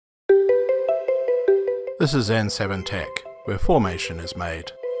This is N7 Tech, where formation is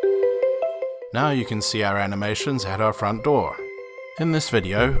made. Now you can see our animations at our front door. In this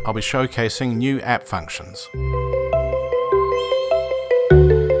video, I'll be showcasing new app functions.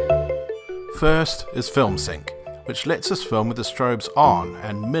 First is Film Sync, which lets us film with the strobes on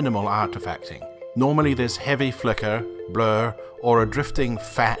and minimal artifacting. Normally there's heavy flicker, blur, or a drifting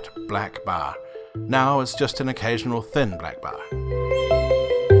fat black bar. Now it's just an occasional thin black bar.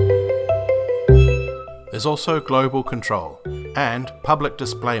 There's also Global Control and Public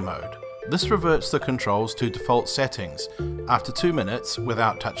Display Mode. This reverts the controls to default settings after 2 minutes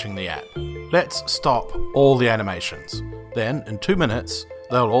without touching the app. Let's stop all the animations. Then, in 2 minutes,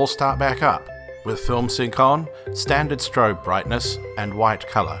 they'll all start back up, with Film Sync on, standard strobe brightness, and white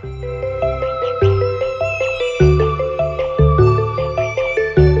color.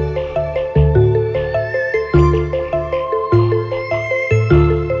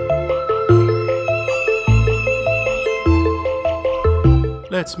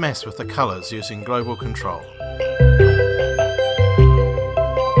 Let's mess with the colors using Global Control.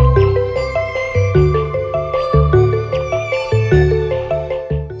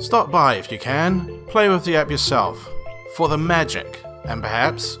 Stop by if you can, play with the app yourself, for the magic, and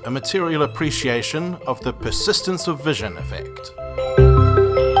perhaps a material appreciation of the persistence of vision effect.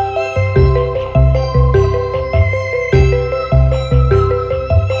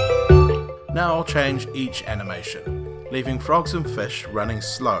 Now I'll change each animation, leaving frogs and fish running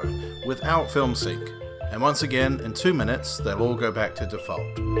slow, without Film Sync, and once again in 2 minutes they'll all go back to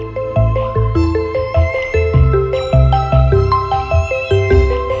default.